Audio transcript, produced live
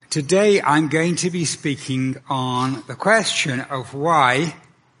Today I'm going to be speaking on the question of why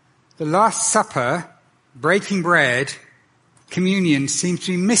the Last Supper, breaking bread, communion seems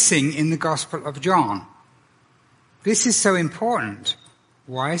to be missing in the Gospel of John. This is so important.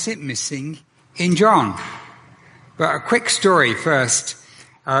 Why is it missing in John? But a quick story first.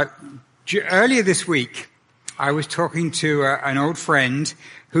 Earlier this week, I was talking to an old friend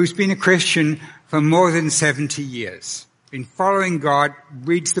who's been a Christian for more than 70 years. Been following God,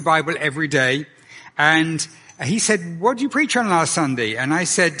 reads the Bible every day. And he said, "What did you preach on last Sunday?" And I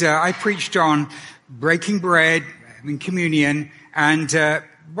said, I preached on breaking bread, having communion. And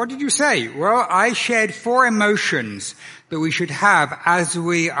what did you say? Well, I shared 4 emotions that we should have as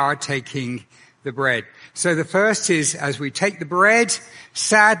we are taking the bread. So the first is, as we take the bread,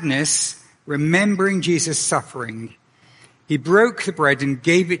 sadness, remembering Jesus' suffering. He broke the bread and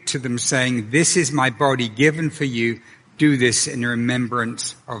gave it to them, saying, "This is my body given for you. Do this in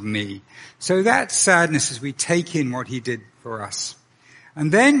remembrance of me." So that's sadness as we take in what he did for us.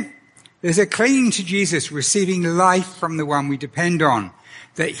 And then there's a clinging to Jesus, receiving life from the one we depend on,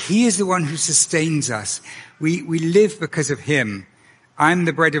 that he is the one who sustains us. We live because of him. "I'm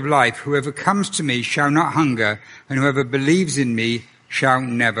the bread of life. Whoever comes to me shall not hunger, and whoever believes in me shall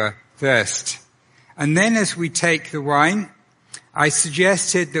never thirst." And then as we take the wine, I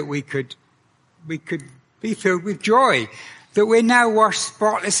suggested that we could be filled with joy, that we're now washed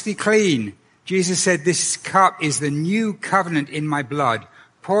spotlessly clean. Jesus said, "This cup is the new covenant in my blood,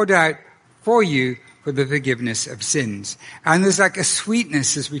 poured out for you for the forgiveness of sins." And there's like a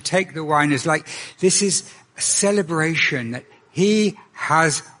sweetness as we take the wine. It's like this is a celebration that he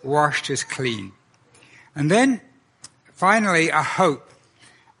has washed us clean. And then finally a hope,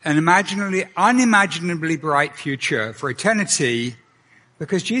 an unimaginably bright future for eternity,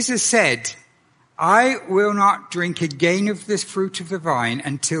 because Jesus said, "I will not drink again of this fruit of the vine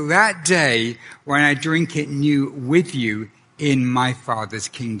until that day when I drink it new with you in my Father's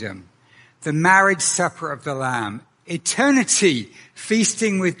kingdom." The marriage supper of the Lamb, eternity,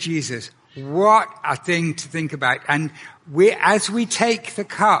 feasting with Jesus. What a thing to think about. And as we take the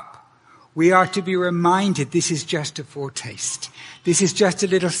cup, we are to be reminded this is just a foretaste. This is just a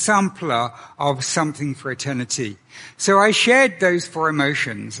little sampler of something for eternity. So I shared those 4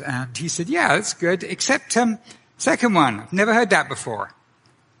 emotions, and he said, "Yeah, that's good, except second one. I've never heard that before."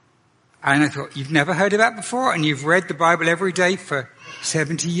 And I thought, "You've never heard of that before? And you've read the Bible every day for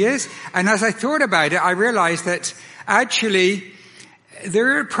 70 years? And as I thought about it, I realized that actually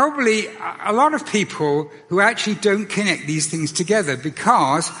there are probably a lot of people who actually don't connect these things together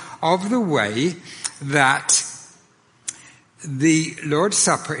because of the way that the Lord's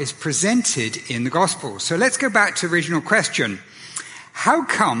Supper is presented in the Gospel. So let's go back to the original question. How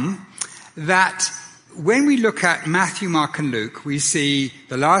come that when we look at Matthew, Mark, and Luke, we see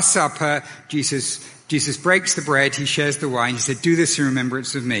the Last Supper, Jesus breaks the bread, he shares the wine, he said, "Do this in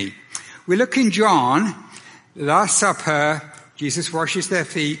remembrance of me." We look in John, the Last Supper, Jesus washes their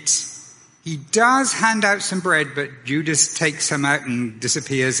feet. He does hand out some bread, but Judas takes some out and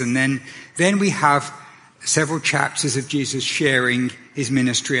disappears. And then we have several chapters of Jesus sharing his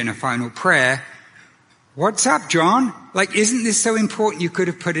ministry and a final prayer. What's up, John? Isn't this so important you could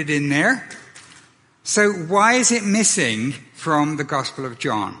have put it in there? So why is it missing from the Gospel of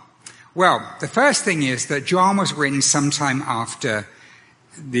John? Well, the first thing is that John was written sometime after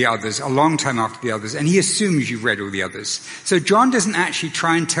the others, a long time after the others, and he assumes you've read all the others. So John doesn't actually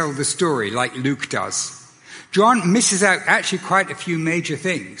try and tell the story like Luke does. John misses out actually quite a few major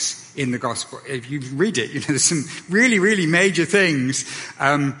things in the Gospel. If you read it, there's some really, really major things.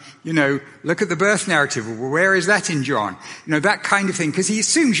 Look at the birth narrative. Well, where is that in John? That kind of thing, because he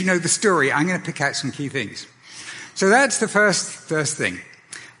assumes you know the story. I'm going to pick out some key things. So that's the first thing.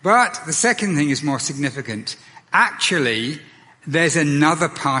 But the second thing is more significant. Actually, there's another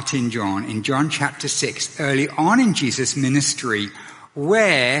part in John chapter 6, early on in Jesus' ministry,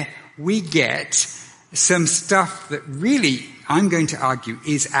 where we get some stuff that really, I'm going to argue,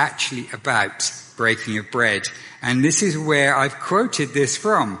 is actually about breaking of bread. And this is where I've quoted this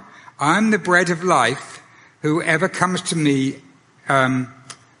from. "I'm the bread of life. Whoever comes to me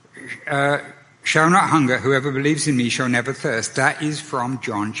shall not hunger. Whoever believes in me shall never thirst." That is from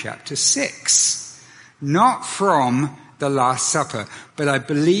John chapter 6, not from the Last Supper. But I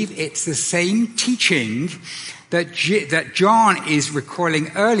believe it's the same teaching that John is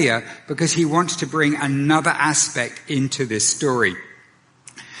recoiling earlier because he wants to bring another aspect into this story.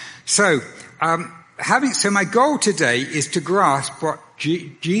 So my goal today is to grasp what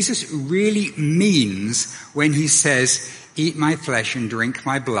Jesus really means when he says, "Eat my flesh and drink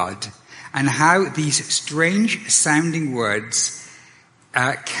my blood," and how these strange sounding words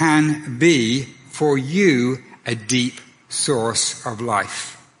can be for you a deep source of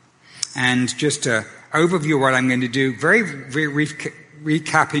life. And just an overview of what I'm going to do, very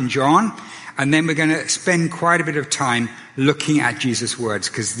recap in John, and then we're going to spend quite a bit of time looking at Jesus' words,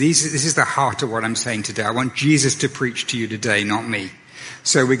 because this is the heart of what I'm saying today. I want Jesus to preach to you today, not me.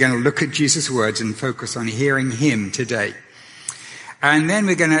 So we're going to look at Jesus' words and focus on hearing him today. And then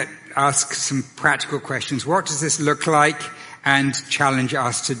we're going to ask some practical questions. What does this look like? And challenge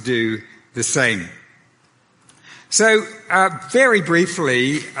us to do the same. So, very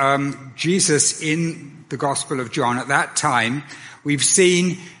briefly, Jesus in the Gospel of John at that time, we've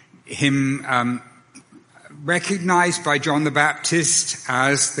seen him recognized by John the Baptist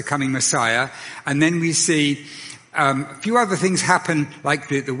as the coming Messiah. And then we see a few other things happen, like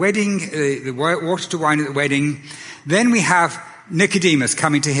the wedding, the water to wine at the wedding. Then we have Nicodemus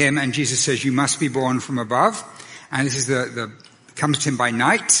coming to him, and Jesus says, "You must be born from above." And this is comes to him by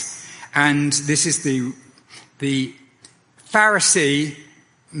night. And this is the Pharisee,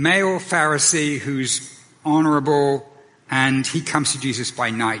 male Pharisee, who's honorable, and he comes to Jesus by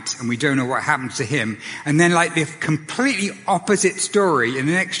night, and we don't know what happens to him. And then, like the completely opposite story in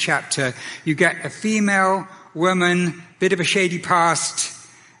the next chapter, you get a female woman, bit of a shady past,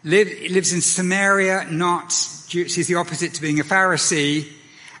 lives in Samaria, she's the opposite to being a Pharisee,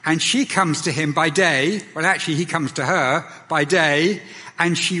 and she comes to him by day. Well, actually, he comes to her by day,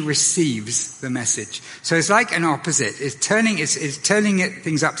 and she receives the message. So it's like an opposite. It's turning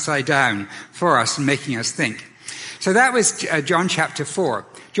things upside down for us and making us think. So that was John chapter 4.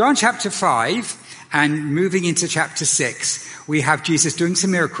 John chapter 5, and moving into chapter 6, we have Jesus doing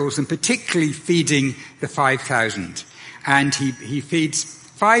some miracles, and particularly feeding the 5,000. And he feeds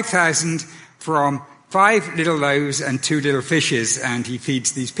 5,000 from 5 little loaves and 2 little fishes, and he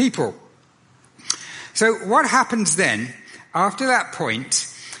feeds these people. So what happens then? After that point,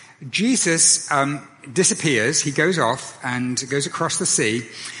 Jesus disappears. He goes off and goes across the sea,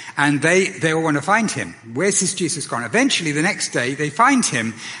 and they all want to find him. Where's this Jesus gone? Eventually, the next day, they find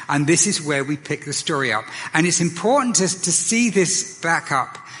him, and this is where we pick the story up. And it's important to see this back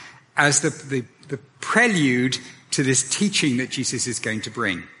up as the prelude to this teaching that Jesus is going to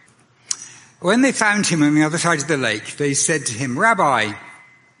bring. When they found him on the other side of the lake, they said to him, "Rabbi,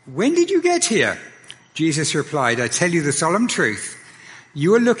 when did you get here?" Jesus replied, "I tell you the solemn truth.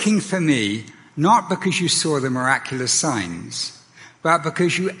 You are looking for me not because you saw the miraculous signs, but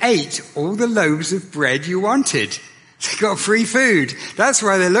because you ate all the loaves of bread you wanted." They got free food. That's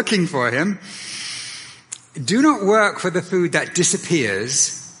why they're looking for him. "Do not work for the food that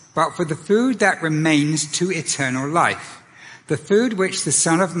disappears, but for the food that remains to eternal life, the food which the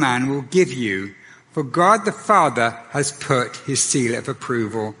Son of Man will give you, for God the Father has put his seal of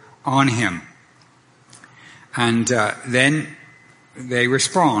approval on him." And then they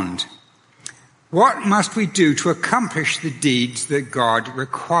respond, "What must we do to accomplish the deeds that God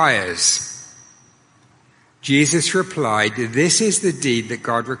requires?" Jesus replied, "This is the deed that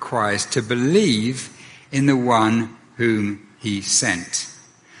God requires, to believe in the one whom he sent."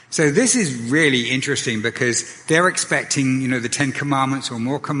 So this is really interesting, because they're expecting, the 10 commandments or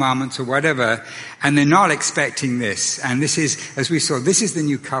more commandments or whatever, and they're not expecting this. And this is, as we saw, this is the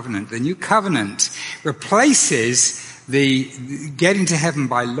new covenant. The new covenant replaces the getting to heaven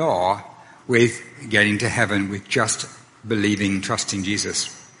by law with getting to heaven with just believing, trusting Jesus.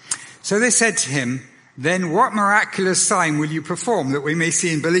 So they said to him, "Then what miraculous sign will you perform that we may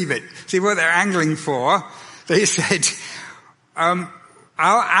see and believe it?" See what they're angling for? They said,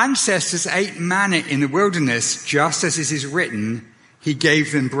 "Our ancestors ate manna in the wilderness, just as it is written, he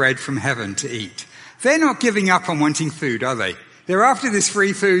gave them bread from heaven to eat." They're not giving up on wanting food, are they? They're after this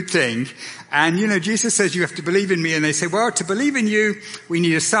free food thing. And, Jesus says you have to believe in me. And they say, well, to believe in you, we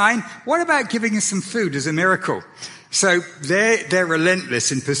need a sign. What about giving us some food as a miracle? So they're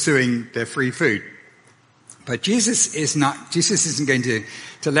relentless in pursuing their free food. But Jesus isn't going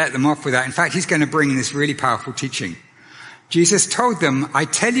to let them off with that. In fact, he's going to bring this really powerful teaching. Jesus told them, "I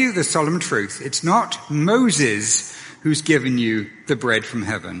tell you the solemn truth. It's not Moses who's given you the bread from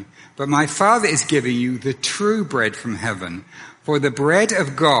heaven, but my Father is giving you the true bread from heaven. For the bread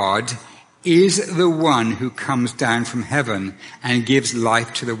of God is the one who comes down from heaven and gives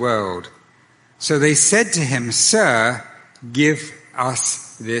life to the world." So they said to him, "Sir, give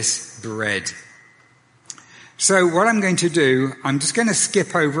us this bread." So what I'm going to do, I'm just going to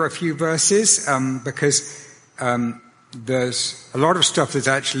skip over a few verses, because there's a lot of stuff that's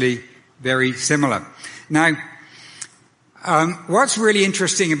actually very similar. Now, what's really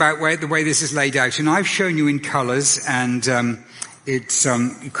interesting about the way this is laid out, and I've shown you in colours, and you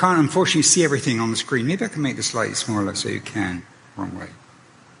can't unfortunately see everything on the screen. Maybe I can make this slightly smaller so you can. Wrong way.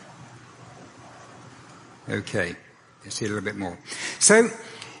 Okay, let's see a little bit more. So,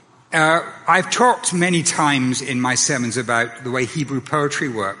 I've talked many times in my sermons about the way Hebrew poetry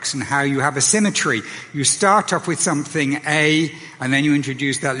works and how you have a symmetry. You start off with something A, and then you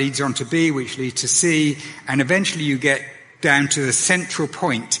introduce that leads on to B, which leads to C, and eventually you get down to the central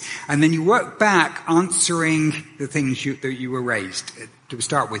point, and then you work back answering the things that you were raised to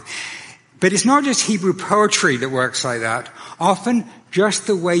start with. But it's not just Hebrew poetry that works like that. Often, just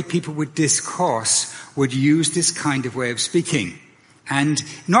the way people would discourse would use this kind of way of speaking. And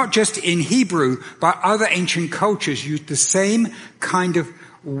not just in Hebrew, but other ancient cultures used the same kind of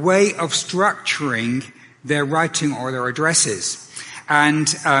way of structuring their writing or their addresses. And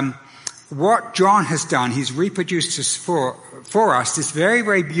what John has done, he's reproduced this for us this very,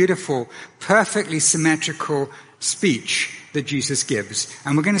 very beautiful, perfectly symmetrical speech that Jesus gives.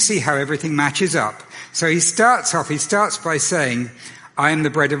 And we're going to see how everything matches up. So he starts by saying, I am the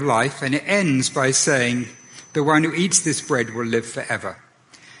bread of life, and it ends by saying, the one who eats this bread will live forever.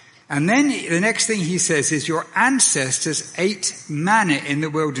 And then the next thing he says is, your ancestors ate manna in the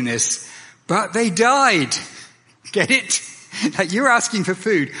wilderness, but they died. Get it? Like you're asking for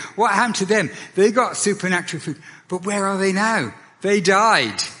food. What happened to them? They got supernatural food. But where are they now? They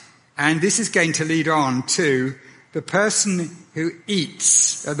died. And this is going to lead on to the person who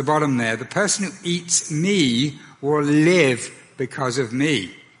eats, at the bottom there, the person who eats me will live because of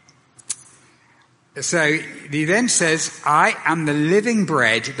me. So he then says, I am the living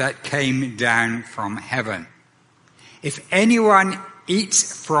bread that came down from heaven. If anyone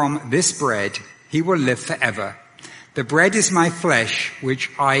eats from this bread, he will live forever. The bread is my flesh,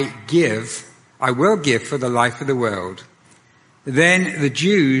 which I will give for the life of the world. Then the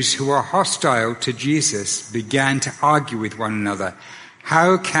Jews who are hostile to Jesus began to argue with one another.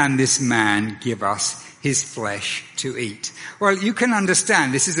 How can this man give us his flesh to eat? Well, you can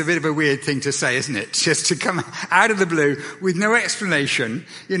understand this is a bit of a weird thing to say, isn't it? Just to come out of the blue with no explanation.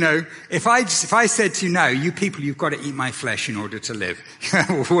 You know, if I said to you, no, you people, you've got to eat my flesh in order to live.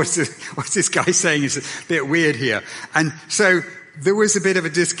 What's this guy saying? Is a bit weird here. And so there was a bit of a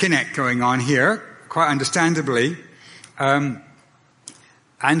disconnect going on here, quite understandably.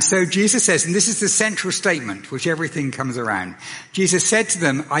 And so Jesus says, and this is the central statement, which everything comes around. Jesus said to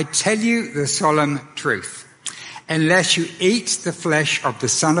them, I tell you the solemn truth. Unless you eat the flesh of the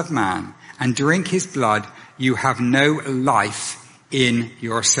Son of Man and drink his blood, you have no life in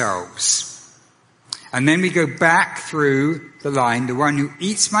yourselves. And then we go back through the line, the one who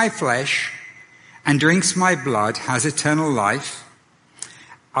eats my flesh and drinks my blood has eternal life.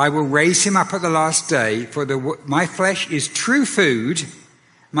 I will raise him up at the last day, for my flesh is true food,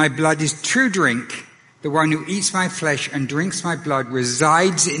 my blood is true drink. The one who eats my flesh and drinks my blood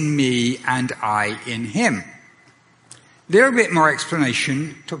resides in me and I in him. A little bit more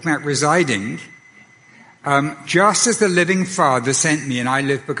explanation, talking about residing. Just as the living Father sent me and I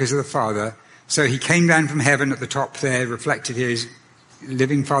live because of the Father, so he came down from heaven at the top there, reflected here, his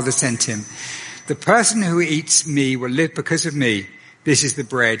living Father sent him. The person who eats me will live because of me. This is the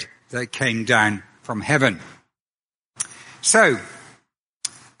bread that came down from heaven. So,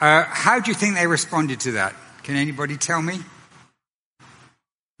 how do you think they responded to that? Can anybody tell me?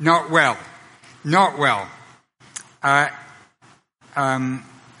 Not well. Not well.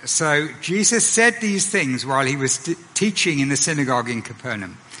 So Jesus said these things while he was teaching in the synagogue in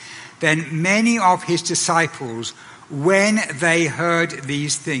Capernaum. Then many of his disciples, when they heard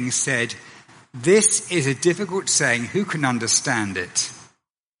these things, said, this is a difficult saying. Who can understand it?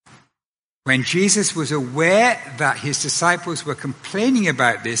 When Jesus was aware that his disciples were complaining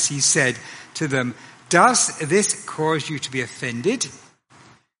about this, he said to them, does this cause you to be offended?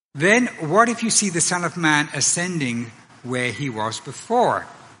 Then what if you see the Son of Man ascending where he was before?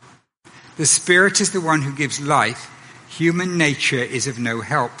 The Spirit is the one who gives life. Human nature is of no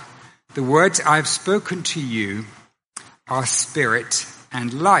help. The words I have spoken to you are spirit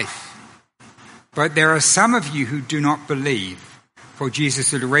and life. But there are some of you who do not believe. For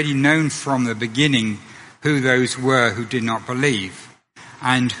Jesus had already known from the beginning who those were who did not believe,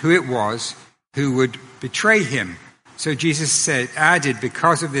 and who it was who would betray him. So Jesus added,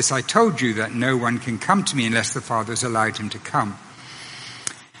 because of this I told you that no one can come to me unless the Father has allowed him to come.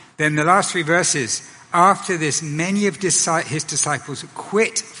 Then the last 3 verses, after this many of his disciples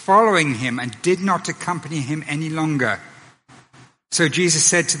quit following him and did not accompany him any longer. So Jesus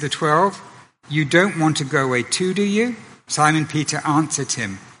said to the 12, you don't want to go away too, do you? Simon Peter answered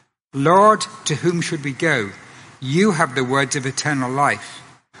him, Lord, to whom should we go? You have the words of eternal life.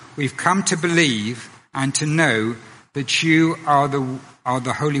 We've come to believe and to know that you are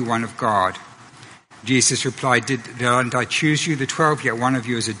the Holy One of God. Jesus replied, didn't I choose you, the 12? Yet one of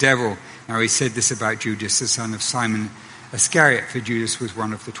you is a devil. Now he said this about Judas, the son of Simon Iscariot, for Judas was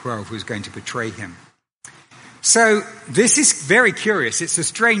one of the 12 who was going to betray him. So this is very curious. It's a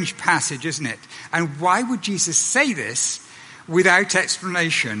strange passage, isn't it? And why would Jesus say this without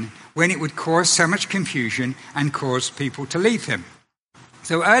explanation when it would cause so much confusion and cause people to leave him?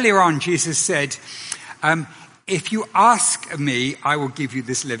 So earlier on, Jesus said, if you ask of me, I will give you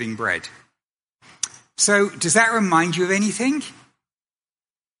this living bread. So does that remind you of anything?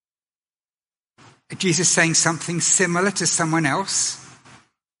 Jesus saying something similar to someone else?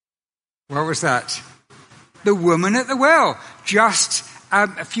 What was that? The woman at the well. Just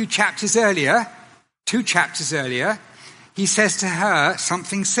a few chapters earlier, 2 chapters earlier, he says to her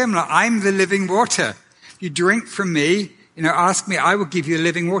something similar. I'm the living water. You drink from me, ask me, I will give you the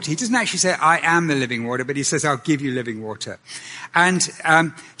living water. He doesn't actually say, I am the living water, but he says, I'll give you living water. And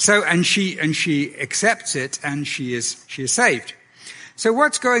she accepts it, and she is saved. So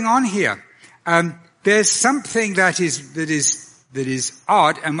what's going on here? There's something that is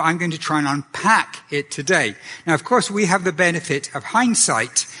odd, and I'm going to try and unpack it today. Now, of course, we have the benefit of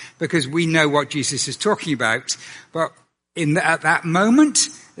hindsight because we know what Jesus is talking about. But at that moment,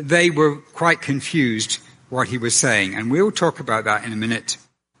 they were quite confused what he was saying, and we'll talk about that in a minute.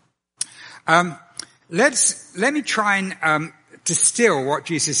 Let me try and distill what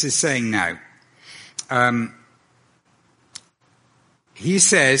Jesus is saying now. He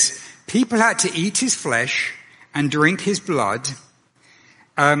says people had to eat his flesh and drink his blood.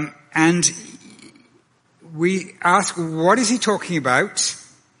 And we ask, what is he talking about?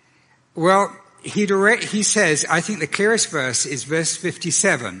 Well, he says, I think the clearest verse is verse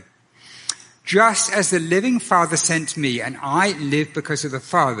 57. Just as the living Father sent me, and I live because of the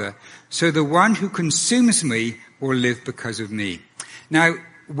Father, so the one who consumes me will live because of me. Now,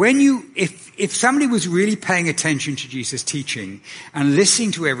 if somebody was really paying attention to Jesus' teaching and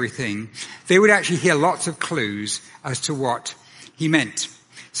listening to everything, they would actually hear lots of clues as to what he meant.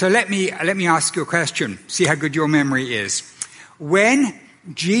 So let me ask you a question. See how good your memory is. When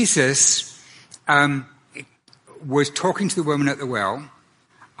Jesus was talking to the woman at the well,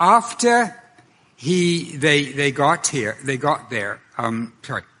 after they got there.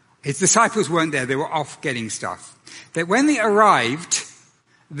 His disciples weren't there; they were off getting stuff. That when they arrived,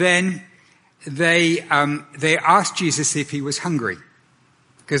 then they asked Jesus if he was hungry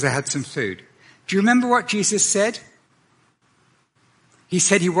because they had some food. Do you remember what Jesus said? He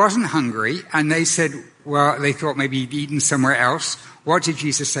said he wasn't hungry, and they said, well, they thought maybe he'd eaten somewhere else. What did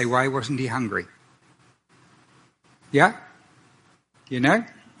Jesus say? Why wasn't he hungry? Yeah? You know?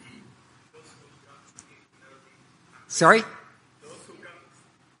 Sorry?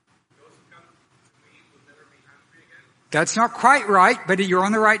 That's not quite right, but you're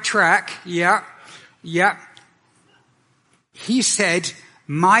on the right track. Yeah. He said,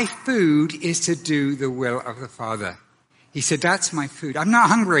 my food is to do the will of the Father. He said, that's my food. I'm not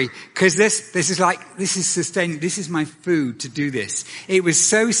hungry because this is sustaining. This is my food to do this. It was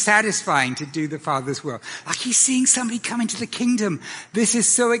so satisfying to do the Father's will. Like he's seeing somebody come into the kingdom. This is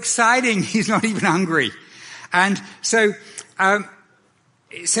so exciting. He's not even hungry. And so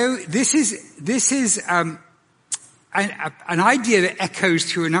this is an idea that echoes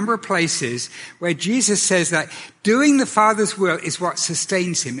through a number of places where Jesus says that doing the Father's will is what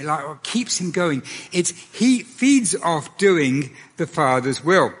sustains him, what keeps him going. He feeds off doing the Father's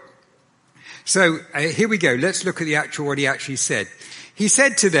will. So here we go. Let's look at what he actually said. He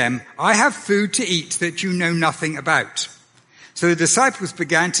said to them, I have food to eat that you know nothing about. So the disciples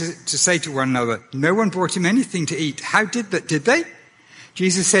began to say to one another, no one brought him anything to eat. How did they?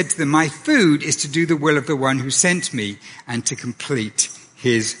 Jesus said to them, my food is to do the will of the one who sent me and to complete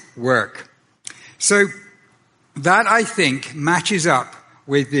his work. So that, I think, matches up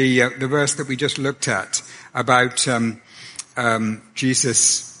with the verse that we just looked at about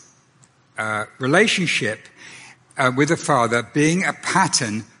Jesus' relationship with the Father being a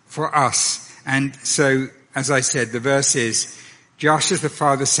pattern for us. And so, as I said, the verse is, just as the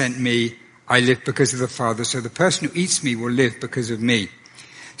Father sent me, I live because of the Father, so the person who eats me will live because of me.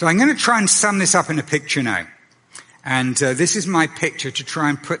 So I'm going to try and sum this up in a picture now. And this is my picture to try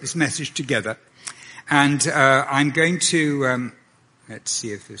and put this message together. And I'm going to, let's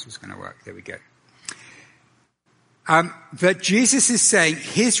see if this is going to work. There we go. That Jesus is saying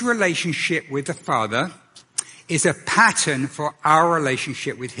his relationship with the Father is a pattern for our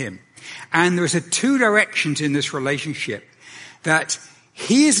relationship with him. And there's 2 directions in this relationship. That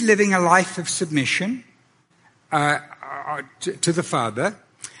he is living a life of submission to the Father.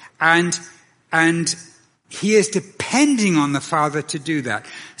 And he is depending on the Father to do that.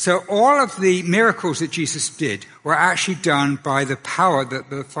 So all of the miracles that Jesus did were actually done by the power that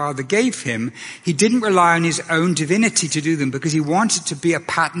the Father gave him. He didn't rely on his own divinity to do them because he wanted to be a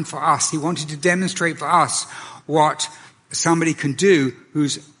pattern for us. He wanted to demonstrate for us what somebody can do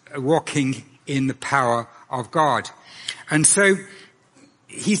who's walking in the power of God. And so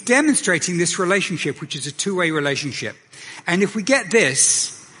he's demonstrating this relationship, which is a two-way relationship. And if we get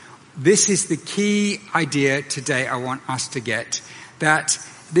this is the key idea today I want us to get, that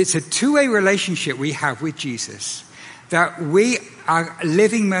it's a two-way relationship we have with Jesus, that we are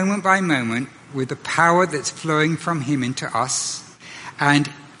living moment by moment with the power that's flowing from him into us,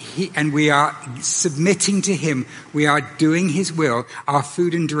 and we are submitting to him. We are doing his will. Our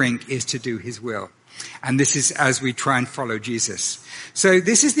food and drink is to do his will. And this is as we try and follow Jesus. So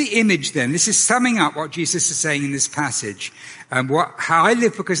this is the image then. This is summing up what Jesus is saying in this passage. How I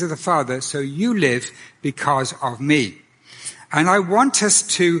live because of the Father, so you live because of me. And I want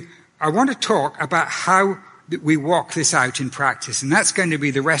to talk about how we walk this out in practice. And that's going to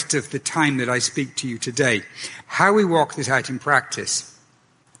be the rest of the time that I speak to you today. How we walk this out in practice.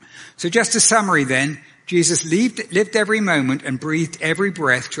 So just a summary then. Jesus lived every moment and breathed every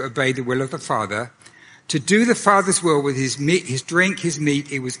breath to obey the will of the Father. To do the Father's will with his meat, his drink, his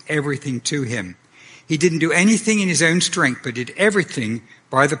meat, it was everything to him. He didn't do anything in his own strength, but did everything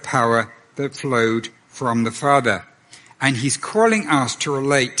by the power that flowed from the Father. And he's calling us to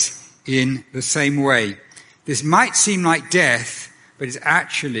relate in the same way. This might seem like death, but it's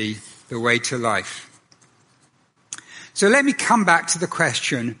actually the way to life. So let me come back to the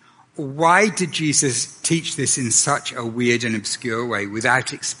question, why did Jesus teach this in such a weird and obscure way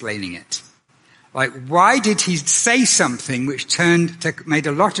without explaining it? Like, why did he say something which made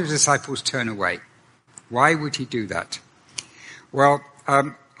a lot of disciples turn away? Why would he do that? Well,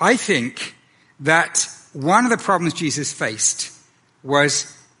 I think that one of the problems Jesus faced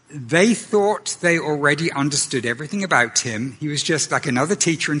was they thought they already understood everything about him. He was just like another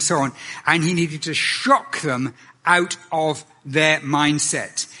teacher and so on. And he needed to shock them out of their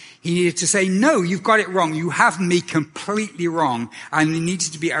mindset. He needed to say, no, you've got it wrong. You have me completely wrong. And there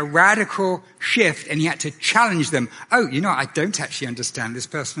needed to be a radical shift, and he had to challenge them. Oh, I don't actually understand this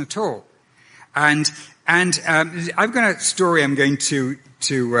person at all. And I've got a story I'm going to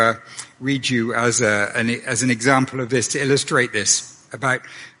read you as an example of this to illustrate this about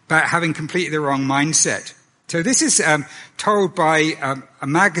having completely the wrong mindset. So this is told by a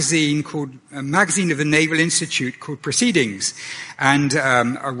magazine of the Naval Institute called Proceedings, and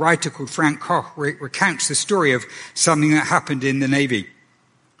a writer called Frank Koch recounts the story of something that happened in the Navy.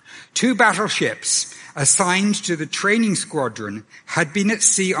 2 battleships assigned to the training squadron had been at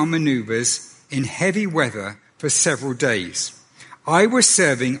sea on maneuvers in heavy weather for several days. I was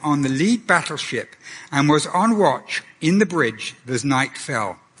serving on the lead battleship and was on watch in the bridge as night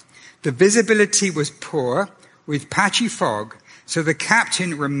fell. The visibility was poor, with patchy fog, so the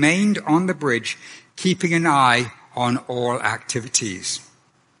captain remained on the bridge, keeping an eye on all activities.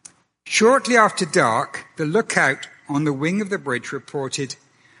 Shortly after dark, the lookout on the wing of the bridge reported,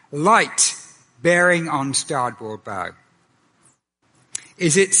 "Light bearing on starboard bow."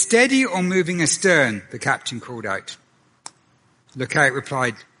 "Is it steady or moving astern?" the captain called out. Lookout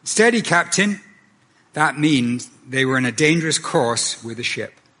replied, "Steady, Captain." That means they were on a dangerous course with the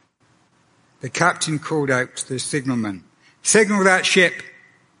ship. The captain called out to the signalman, "Signal that ship.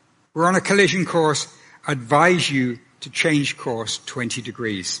 We're on a collision course. Advise you to change course 20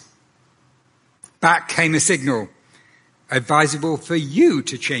 degrees. Back came a signal. Advisable for you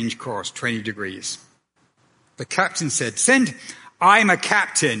to change course 20 degrees. The captain said, "Send, I'm a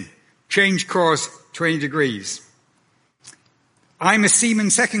captain. Change course 20 degrees. "I'm a seaman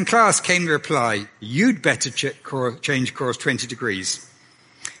second class," came the reply. "You'd better change course 20 degrees.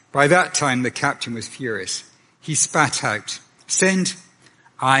 By that time, the captain was furious. He spat out, "Send,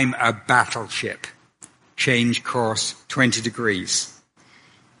 I'm a battleship. Change course 20 degrees.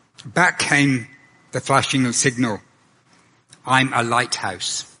 Back came the flashing signal. "I'm a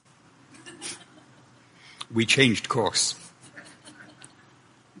lighthouse." We changed course.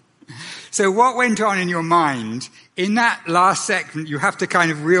 So what went on in your mind in that last second? You have to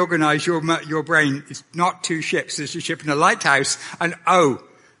kind of reorganize your brain. It's not 2 ships. There's a ship and a lighthouse. And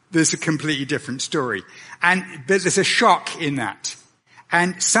there's a completely different story. And there's a shock in that.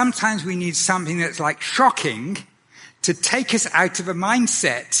 And sometimes we need something that's like shocking to take us out of a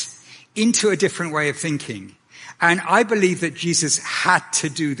mindset into a different way of thinking. And I believe that Jesus had to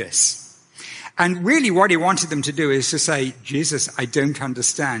do this. And really what he wanted them to do is to say, Jesus, I don't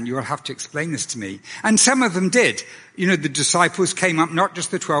understand. You will have to explain this to me. And some of them did. You know, the disciples came up, not just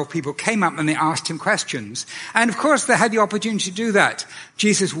the 12 people, came up and they asked him questions. And of course they had the opportunity to do that.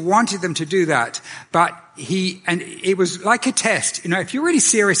 Jesus wanted them to do that. But and it was like a test. You know, if you're really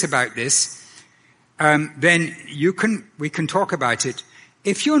serious about this, then we can talk about it.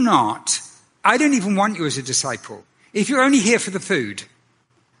 If you're not, I don't even want you as a disciple. If you're only here for the food,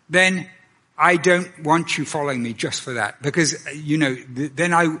 then I don't want you following me just for that, because, you know,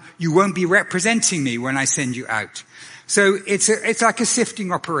 then you won't be representing me when I send you out. So it's like a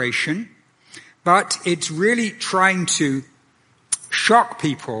sifting operation, but it's really trying to shock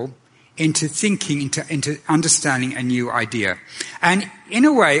people into thinking, into understanding a new idea. And in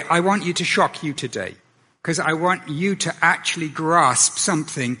a way, I want you to shock you today, because I want you to actually grasp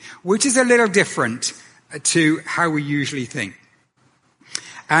something which is a little different to how we usually think.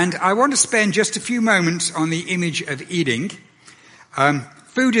 And I want to spend just a few moments on the image of eating.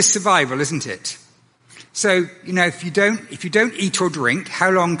 Food is survival, isn't it? So, you know, if you don't eat or drink, how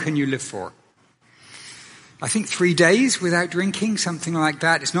long can you live for? I think 3 days without drinking, something like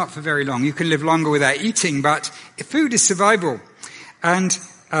that. It's not for very long. You can live longer without eating, but food is survival. And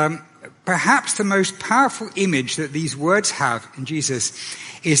perhaps the most powerful image that these words have in Jesus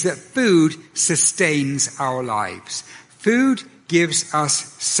is that food sustains our lives. Food gives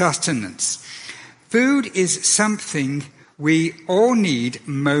us sustenance. Food is something we all need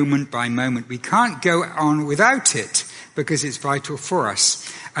moment by moment. We can't go on without it because it's vital for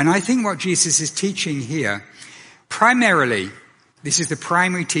us. And I think what Jesus is teaching here, primarily, this is the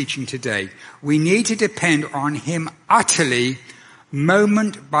primary teaching today, we need to depend on him utterly,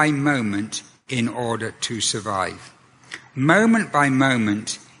 moment by moment, in order to survive. Moment by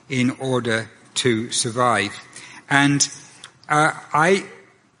moment, in order to survive. And I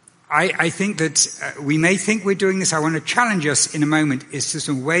think that we may think we're doing this. I want to challenge us in a moment as to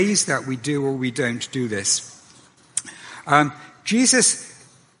some ways that we do or we don't do this. Jesus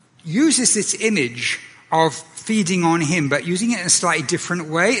uses this image of feeding on him, but using it in a slightly different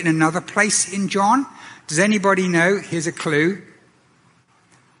way in another place in John. Does anybody know? Here's a clue.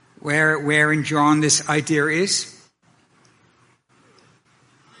 Where in John this idea is?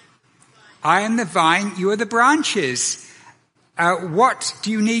 I am the vine, you are the branches. What do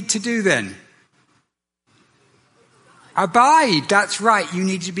you need to do then? Abide, that's right. You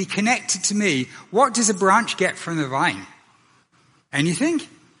need to be connected to me. What does a branch get from the vine? Anything?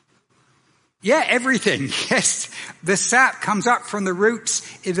 Yeah, everything. Yes. The sap comes up from the roots.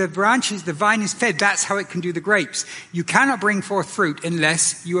 If the branches, the vine is fed. That's how it can do the grapes. You cannot bring forth fruit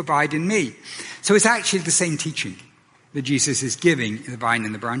unless you abide in me. So it's actually the same teaching that Jesus is giving in the vine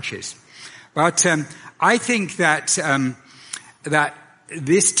and the branches. But I think that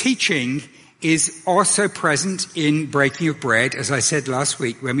this teaching is also present in breaking of bread, as I said last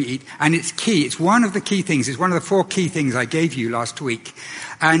week when we eat. And it's key. It's one of the key things. It's one of the 4 key things I gave you last week.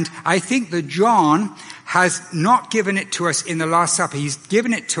 And I think that John has not given it to us in the Last Supper. He's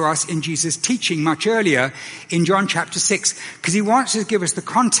given it to us in Jesus' teaching much earlier in John chapter 6, because he wants to give us the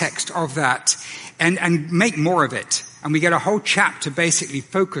context of that and make more of it. And we get a whole chapter basically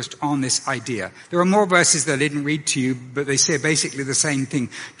focused on this idea. There are more verses that I didn't read to you, but they say basically the same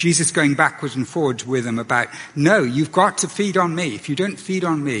thing. Jesus going backwards and forwards with them about, no, you've got to feed on me. If you don't feed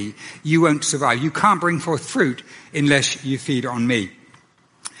on me, you won't survive. You can't bring forth fruit unless you feed on me.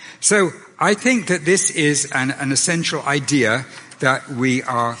 So I think that this is an essential idea that we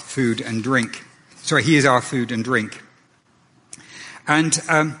are food and drink. Sorry, he is our food and drink. And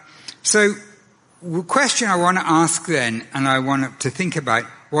so the question I want to ask then, and I want to think about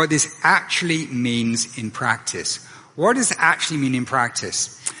what this actually means in practice. What does it actually mean in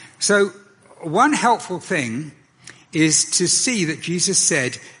practice? So one helpful thing is to see that Jesus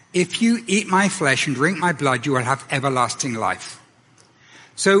said, if you eat my flesh and drink my blood, you will have everlasting life.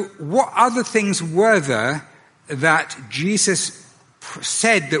 So what other things were there that Jesus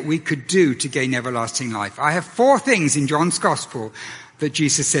said that we could do to gain everlasting life? I have 4 things in John's Gospel that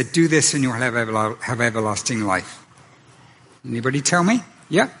Jesus said, do this and you'll have everlasting life. Anybody tell me?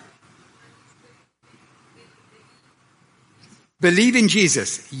 Yeah? Believe in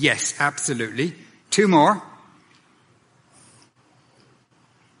Jesus. Yes, absolutely. 2 more.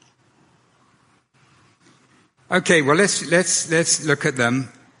 Okay, well let's look at them.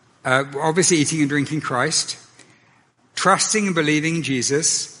 Obviously eating and drinking Christ, trusting and believing in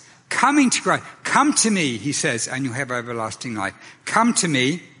Jesus, coming to Christ. Come to me, he says, and you'll have everlasting life. Come to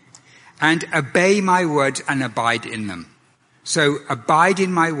me and obey my words and abide in them. So abide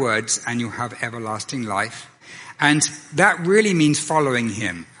in my words and you'll have everlasting life. And that really means following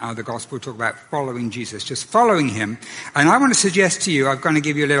him. The gospel talk about following Jesus, just following him. And I want to suggest to you, I'm going to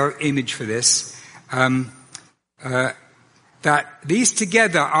give you a little image for this, that these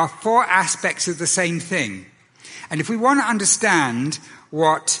together are four aspects of the same thing. And if we want to understand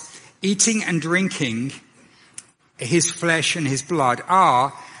what eating and drinking his flesh and his blood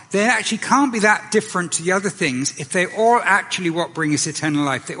are, they actually can't be that different to the other things if they're all actually what bring us eternal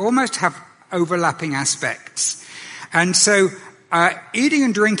life. They almost have overlapping aspects. And so, eating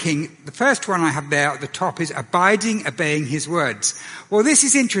and drinking, the first one I have there at the top is abiding, obeying his words. Well, this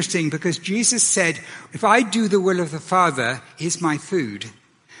is interesting because Jesus said, if I do the will of the Father, is my food.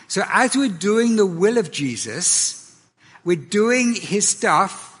 So as we're doing the will of Jesus, we're doing his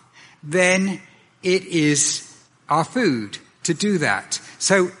stuff, then it is our food to do that.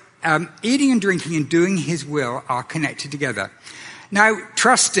 So, eating and drinking and doing his will are connected together. Now,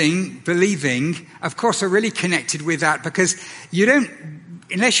 trusting, believing, of course, are really connected with that because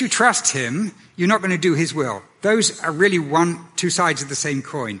unless you trust him, you're not going to do his will. Those are really two sides of the same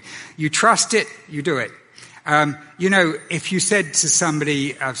coin. You trust it, you do it. If you said to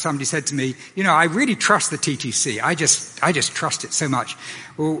somebody said to me, I really trust the TTC. I just trust it so much.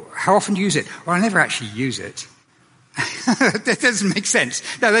 Well, how often do you use it? Well, I never actually use it. That doesn't make sense.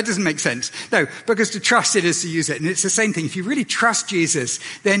 No, that doesn't make sense. No, because to trust it is to use it. And it's the same thing. If you really trust Jesus,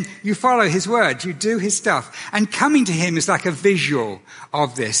 then you follow his word, you do his stuff. And coming to him is like a visual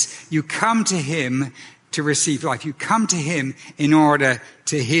of this. You come to him to receive life. You come to him in order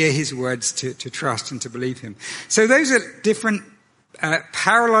to hear his words, to trust and to believe him. So those are different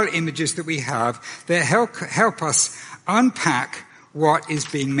parallel images that we have that help us unpack what is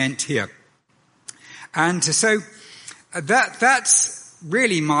being meant here. And so that's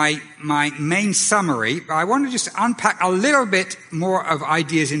really my main summary. I want to just unpack a little bit more of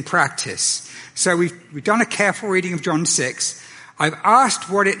ideas in practice. So we've done a careful reading of John 6. I've asked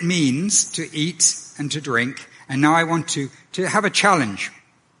what it means to eat and to drink, and now I want to have a challenge.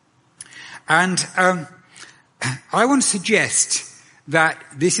 And I want to suggest that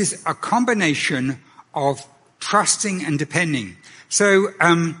this is a combination of trusting and depending. So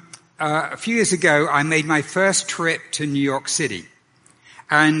a few years ago, I made my first trip to New York City.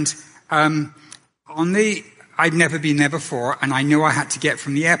 And I'd never been there before, and I knew I had to get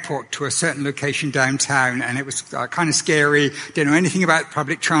from the airport to a certain location downtown, and it was kind of scary. Didn't know anything about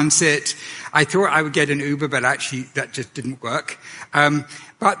public transit. I thought I would get an Uber, but actually that just didn't work.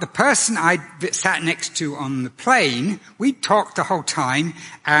 But the person I sat next to on the plane, we talked the whole time,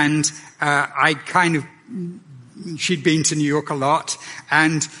 and she'd been to New York a lot,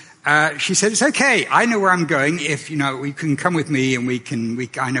 and she said, it's okay. I know where I'm going. If, we can come with me and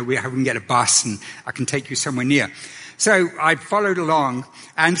I know we can get a bus and I can take you somewhere near. So I followed along.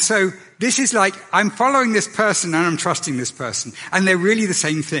 And so this is like, I'm following this person and I'm trusting this person. And they're really the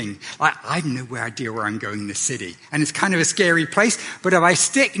same thing. Like, I have no idea where I'm going in this city. And it's kind of a scary place. But if I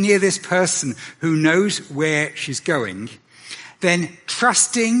stick near this person who knows where she's going, then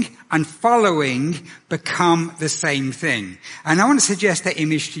trusting and following become the same thing. And I want to suggest that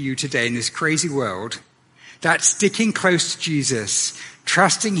image to you today in this crazy world, that sticking close to Jesus,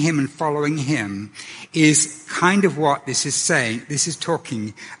 trusting him and following him is kind of what this is saying, this is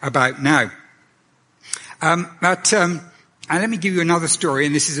talking about now. And let me give you another story,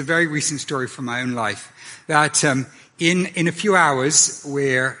 and this is a very recent story from my own life, that in a few hours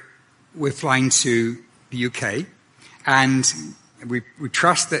we're flying to the UK, and we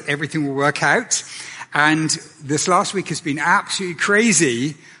trust that everything will work out. And this last week has been absolutely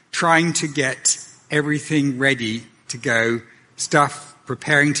crazy trying to get everything ready to go.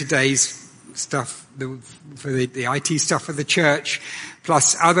 Preparing today's stuff for the IT stuff for the church,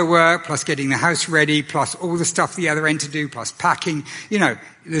 plus other work, plus getting the house ready, plus all the stuff the other end to do, plus packing.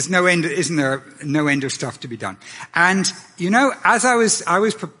 There's no end, isn't there? No end of stuff to be done. And, as I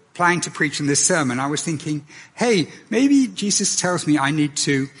was planning to preach in this sermon, I was thinking, hey, maybe Jesus tells me I need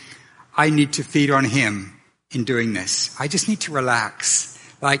to feed on him in doing this. I just need to relax.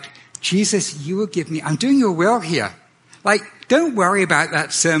 Like, Jesus, you will give me, I'm doing your will here. Like, don't worry about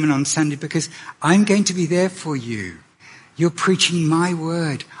that sermon on Sunday because I'm going to be there for you. You're preaching my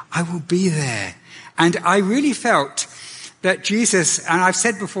word. I will be there. And I really felt that Jesus, and I've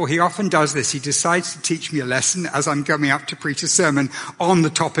said before, he often does this. He decides to teach me a lesson as I'm coming up to preach a sermon on the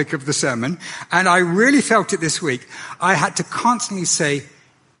topic of the sermon. And I really felt it this week. I had to constantly say,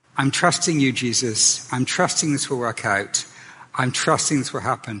 I'm trusting you, Jesus. I'm trusting this will work out. I'm trusting this will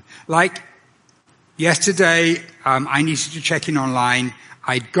happen. Like yesterday, I needed to check in online.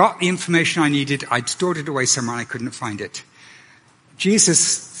 I'd got the information I needed. I'd stored it away somewhere and I couldn't find it.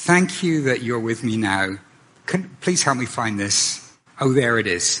 Jesus, thank you that you're with me now. Please help me find this. Oh, there it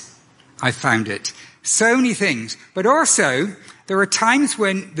is. I found it. So many things. But also, there are times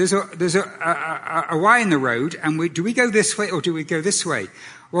when there's a Y in the road, and do we go this way or do we go this way?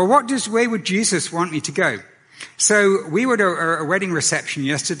 Well, way would Jesus want me to go? So we were at a wedding reception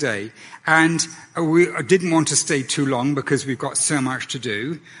yesterday, and we didn't want to stay too long because we've got so much to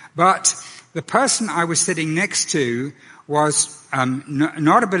do. But the person I was sitting next to was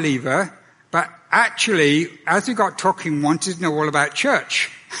not a believer, but actually, as we got talking, wanted to know all about church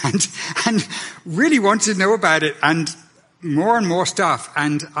and really wanted to know about it and more stuff.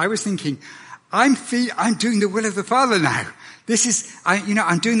 And I was thinking, I'm doing the will of the Father now.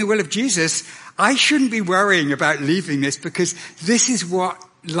 I'm doing the will of Jesus. I shouldn't be worrying about leaving this because this is what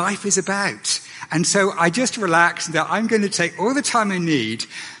life is about. And so I just relaxed that I'm going to take all the time I need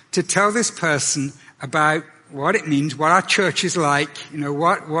to tell this person about what it means, what our church is like,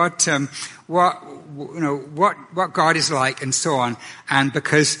 what God is like, and so on. And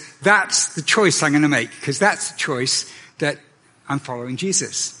because that's the choice I'm going to make, because that's the choice that I'm following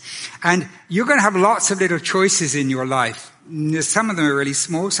Jesus. And you're going to have lots of little choices in your life. Some of them are really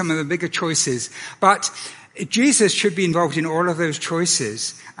small, some of them are bigger choices. But Jesus should be involved in all of those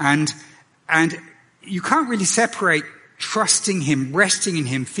choices. And you can't really separate trusting him, resting in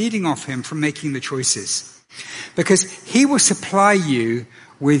him, feeding off him from making the choices. Because he will supply you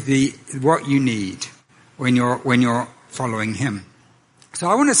with what you need when you're following him. So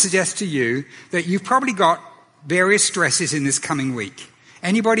I want to suggest to you that you've probably got various stresses in this coming week.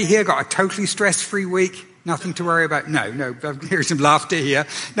 Anybody here got a totally stress-free week? Nothing to worry about? No, here's some laughter here.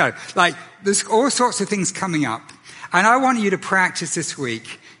 No, there's all sorts of things coming up. And I want you to practice this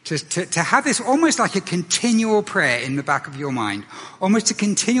week to have this almost like a continual prayer in the back of your mind. Almost a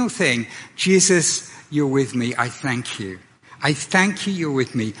continual thing. Jesus, you're with me. I thank you. I thank you you're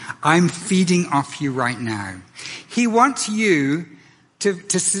with me. I'm feeding off you right now. He wants you to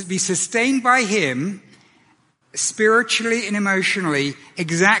be sustained by him spiritually and emotionally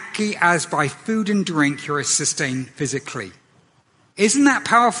exactly as by food and drink you're sustained physically. Isn't that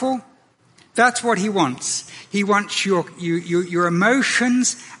powerful? That's what he wants. He wants your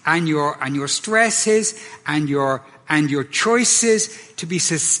emotions and your stresses and your choices to be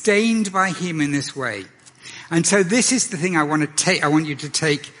sustained by him in this way. And so this is the thing I want you to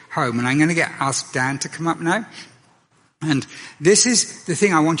take home. And I'm going to ask Dan to come up now. And this is the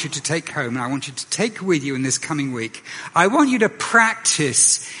thing I want you to take home, and I want you to take with you in this coming week. I want you to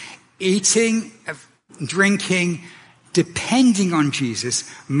practice eating, drinking, depending on Jesus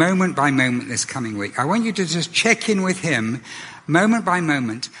moment by moment this coming week. I want you to just check in with him moment by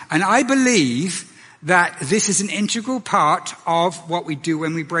moment. And I believe that this is an integral part of what we do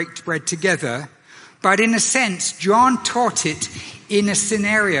when we break bread together. But in a sense, John taught it in a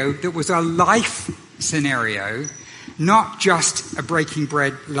scenario that was a life scenario, not just a breaking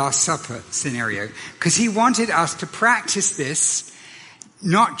bread Last Supper scenario. Because he wanted us to practice this,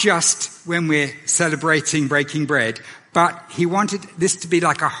 not just when we're celebrating breaking bread, but he wanted this to be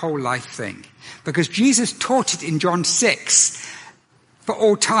like a whole life thing. Because Jesus taught it in John 6 for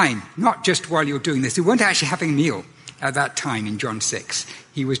all time, not just while you're doing this. They weren't actually having a meal at that time in John 6.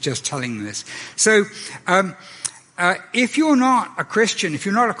 He was just telling them this. So if you're not a Christian, if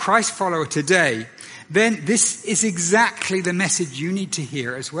you're not a Christ follower today, then this is exactly the message you need to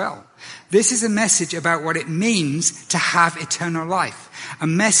hear as well. This is a message about what it means to have eternal life. A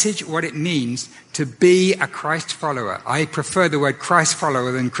message what it means to be a Christ follower. I prefer the word Christ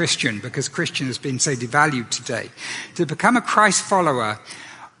follower than Christian because Christian has been so devalued today. To become a Christ follower,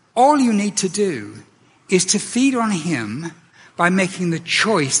 all you need to do is to feed on him by making the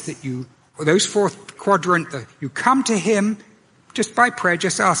choice that those fourth quadrant, that you come to him just by prayer,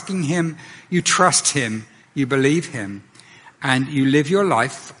 just asking him, you trust him, you believe him, and you live your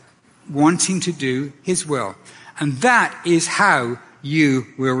life wanting to do his will. And that is how you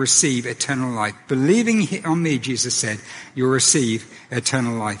will receive eternal life. Believing on me, Jesus said, you'll receive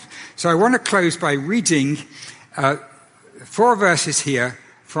eternal life. So I want to close by reading 4 verses here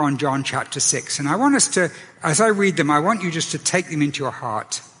from John chapter 6. And I want us to, as I read them, I want you just to take them into your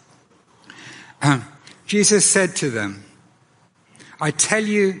heart. Jesus said to them, I tell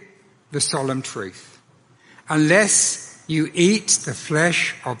you the solemn truth. Unless you eat the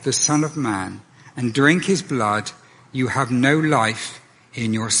flesh of the Son of Man and drink his blood, you have no life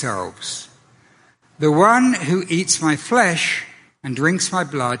in yourselves. The one who eats my flesh and drinks my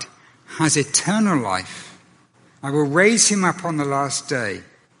blood has eternal life. I will raise him up on the last day.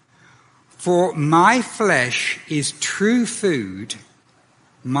 For my flesh is true food,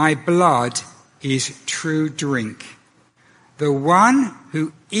 my blood is true drink. The one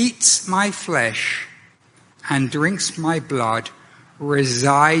who eats my flesh and drinks my blood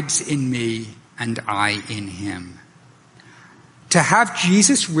resides in me and I in him. To have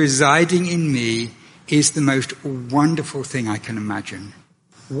Jesus residing in me is the most wonderful thing I can imagine.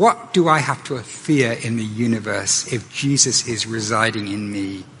 What do I have to fear in the universe if Jesus is residing in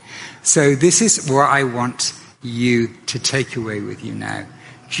me? So this is what I want you to take away with you now.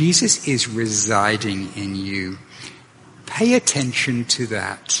 Jesus is residing in you. Pay attention to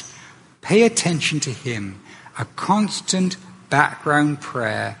that. Pay attention to him. A constant background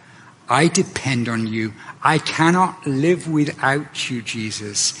prayer. I depend on you. I cannot live without you,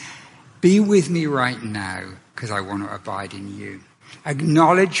 Jesus. Be with me right now, because I want to abide in you.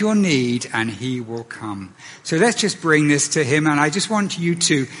 Acknowledge your need and he will come. So let's just bring this to him, and I just want you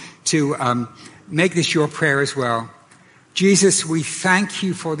to make this your prayer as well. Jesus, we thank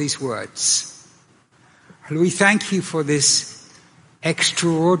you for these words. We thank you for this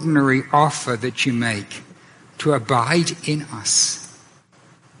extraordinary offer that you make to abide in us,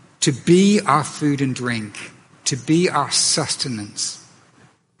 to be our food and drink, to be our sustenance.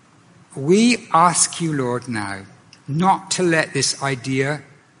 We ask you, Lord, now, not to let this idea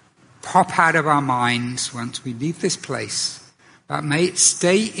pop out of our minds once we leave this place, but may it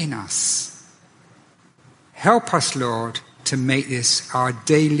stay in us. Help us, Lord, to make this our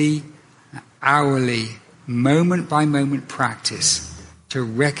daily, hourly, moment-by-moment practice to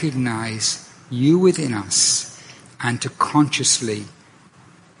recognize you within us and to consciously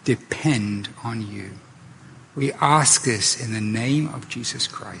depend on you. We ask this in the name of Jesus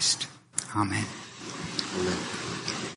Christ. Amen. Amen.